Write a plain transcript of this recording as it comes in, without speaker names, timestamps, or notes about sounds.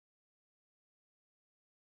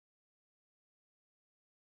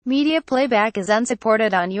Media playback is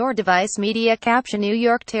unsupported on your device. Media caption: New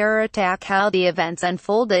York terror attack. How the events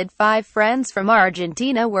unfolded. 5 friends from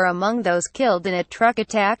Argentina were among those killed in a truck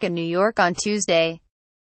attack in New York on Tuesday.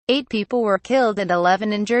 8 people were killed and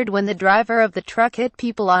 11 injured when the driver of the truck hit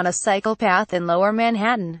people on a cycle path in Lower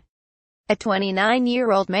Manhattan. A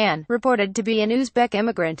 29-year-old man, reported to be an Uzbek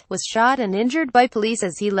immigrant, was shot and injured by police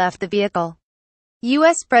as he left the vehicle.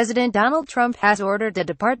 U.S. President Donald Trump has ordered the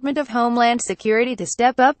Department of Homeland Security to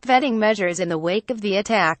step up vetting measures in the wake of the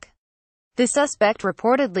attack. The suspect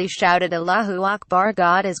reportedly shouted "Allahu Akbar,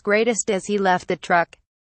 God is greatest," as he left the truck.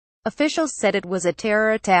 Officials said it was a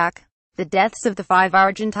terror attack. The deaths of the 5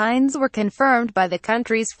 Argentines were confirmed by the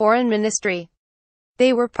country's foreign ministry.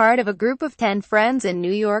 They were part of a group of 10 friends in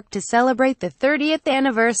New York to celebrate the 30th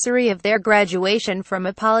anniversary of their graduation from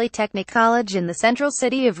a polytechnic college in the central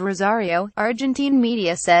city of Rosario, Argentine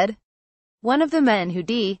media said. One of the men who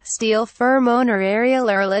steal firm owner Ariel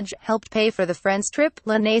Erlich helped pay for the friends' trip,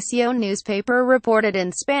 La Nación newspaper reported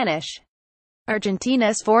in Spanish.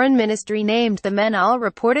 Argentina's foreign ministry named the men, all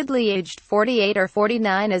reportedly aged 48 or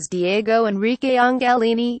 49, as Diego Enrique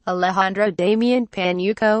Angelini, Alejandro Damian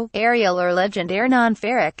Panuco, Ariel Erlich and Hernan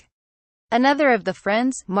Ferric. Another of the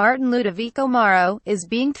friends, Martin Ludovico Maro, is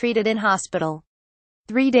being treated in hospital.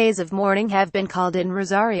 3 days of mourning have been called in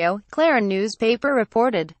Rosario, Clarin newspaper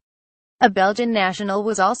reported. A Belgian national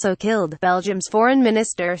was also killed, Belgium's foreign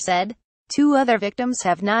minister said. 2 other victims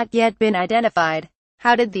have not yet been identified.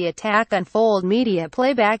 How did the attack unfold? Media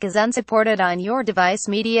playback is unsupported on your device.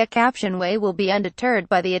 Media caption: Way will be undeterred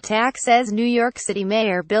by the attack, says New York City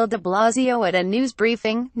Mayor Bill de Blasio at a news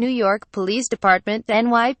briefing. New York Police Department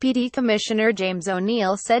NYPD Commissioner James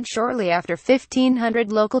O'Neill said shortly after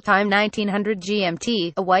 1500 local time 1900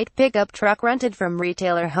 GMT, a white pickup truck rented from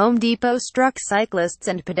retailer Home Depot struck cyclists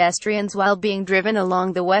and pedestrians while being driven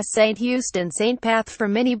along the West St. Houston-St. path for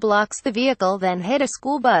many blocks. The vehicle then hit a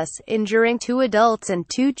school bus, injuring 2 adults and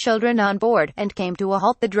 2 children on board, and came to a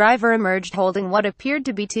halt. The driver emerged holding what appeared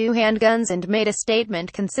to be 2 handguns and made a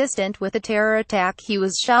statement consistent with the terror attack. He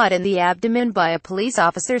was shot in the abdomen by a police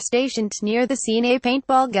officer stationed near the scene. A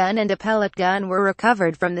paintball gun and a pellet gun were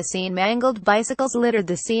recovered from the scene. Mangled bicycles littered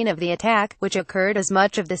the scene of the attack, which occurred as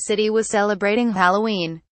much of the city was celebrating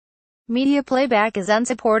Halloween. Media playback is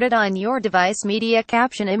unsupported on your device. Media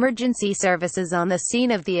caption: Emergency services on the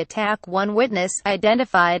scene of the attack. One witness,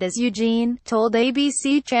 identified as Eugene, told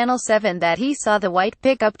ABC Channel 7 that he saw the white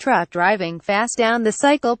pickup truck driving fast down the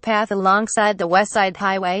cycle path alongside the Westside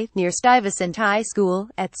Highway, near Stuyvesant High School,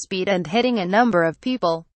 at speed and hitting a number of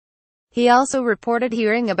people. He also reported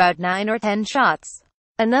hearing about 9 or 10 shots.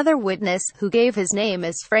 Another witness, who gave his name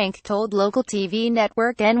as Frank, told local TV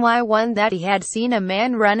network NY1 that he had seen a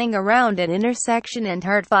man running around an intersection and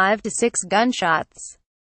heard 5 to 6 gunshots.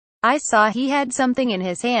 I saw he had something in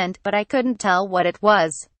his hand, but I couldn't tell what it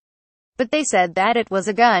was. But they said that it was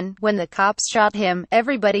a gun. When the cops shot him,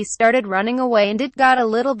 everybody started running away and it got a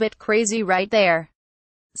little bit crazy right there.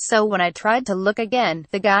 So when I tried to look again,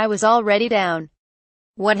 the guy was already down.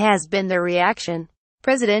 What has been the reaction?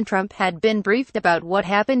 President Trump had been briefed about what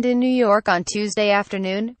happened in New York on Tuesday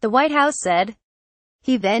afternoon, the White House said.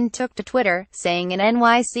 He then took to Twitter, saying in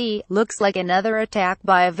NYC, "Looks like another attack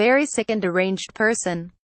by a very sick and deranged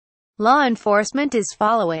person. Law enforcement is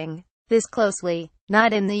following this closely.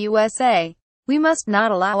 Not in the USA. We must not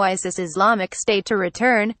allow ISIS Islamic State to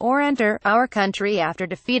return, or enter, our country after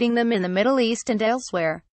defeating them in the Middle East and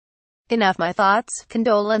elsewhere. Enough. My thoughts,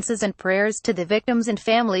 condolences and prayers to the victims and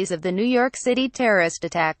families of the New York City terrorist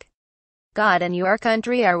attack. God and your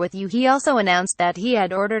country are with you." He also announced that he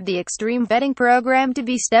had ordered the extreme vetting program to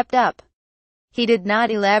be stepped up. He did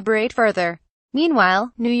not elaborate further.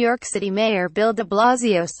 Meanwhile, New York City Mayor Bill de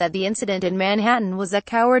Blasio said the incident in Manhattan was a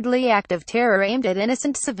cowardly act of terror aimed at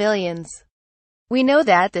innocent civilians. "We know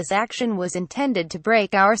that this action was intended to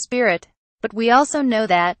break our spirit. But we also know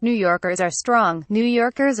that New Yorkers are strong, New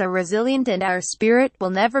Yorkers are resilient, and our spirit will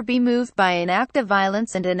never be moved by an act of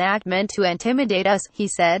violence and an act meant to intimidate us," he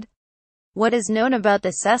said. What is known about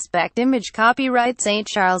the suspect? Image copyright St.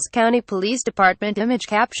 Charles County Police Department. Image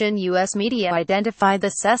caption: U.S. media identified the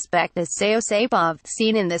suspect as Sayo Sapov,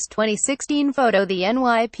 seen in this 2016 photo. The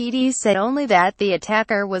NYPD said only that the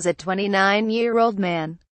attacker was a 29-year-old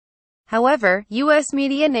man. However, U.S.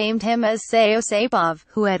 media named him as Sayo Sapov,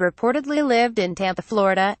 who had reportedly lived in Tampa,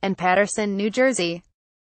 Florida, and Paterson, New Jersey.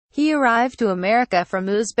 He arrived to America from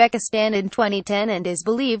Uzbekistan in 2010 and is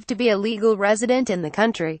believed to be a legal resident in the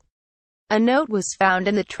country. A note was found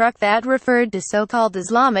in the truck that referred to so-called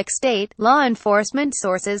Islamic State, law enforcement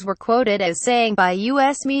sources were quoted as saying by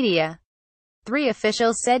U.S. media. Three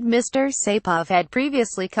officials said Mr. Sapov had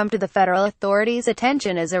previously come to the federal authorities'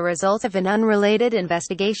 attention as a result of an unrelated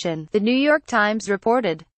investigation, the New York Times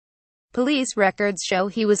reported. Police records show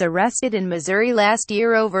he was arrested in Missouri last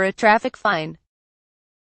year over a traffic fine.